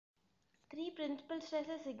Three principal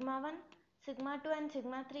stresses sigma 1, sigma 2 and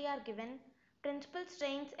sigma 3 are given. Principal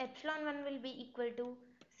strains epsilon 1 will be equal to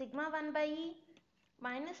sigma 1 by E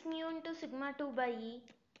minus mu into sigma 2 by E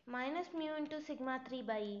minus mu into sigma 3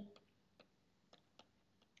 by E.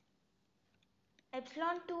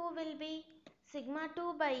 Epsilon 2 will be sigma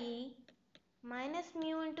 2 by E minus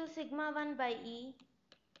mu into sigma 1 by E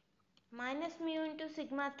minus mu into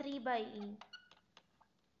sigma 3 by E,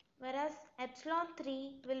 whereas epsilon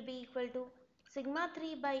 3 will be equal to sigma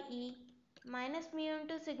 3 by E minus mu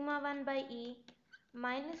into sigma 1 by E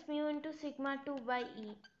minus mu into sigma 2 by E.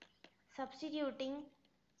 Substituting,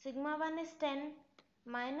 sigma 1 is 10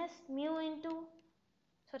 minus mu into,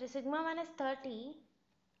 sigma 1 is 30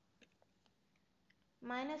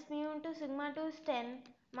 minus mu into sigma 2 is 10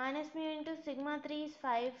 minus mu into sigma 3 is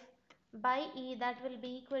 5 by E, that will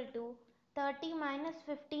be equal to 30 minus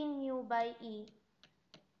 15 mu by E,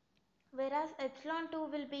 whereas epsilon 2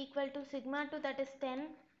 will be equal to sigma 2, that is 10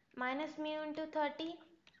 minus mu into 30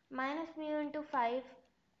 minus mu into 5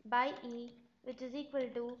 by E, which is equal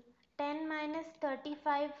to 10 minus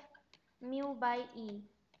 35 mu by E.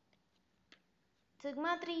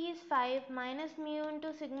 Sigma 3 is 5 minus mu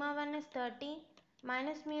into sigma 1 is 30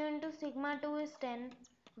 minus mu into sigma 2 is 10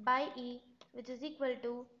 by E, which is equal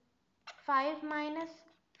to 5 minus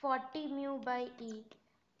 40 mu by E.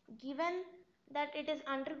 Given that it is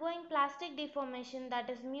undergoing plastic deformation, that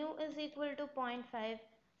is mu is equal to 0.5,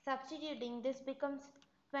 substituting, this becomes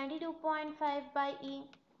 22.5 by E,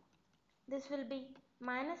 this will be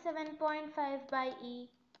minus 7.5 by E,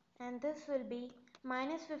 and this will be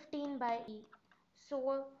minus 15 by E.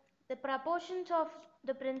 So the proportions of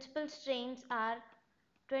the principal strains are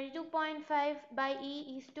 22.5 by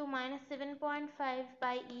E is to minus 7.5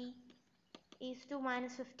 by E is to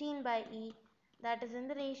minus 15 by E, that is in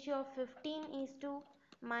the ratio of 15 is to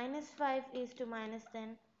minus 5 is to minus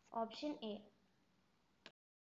 10. Option A.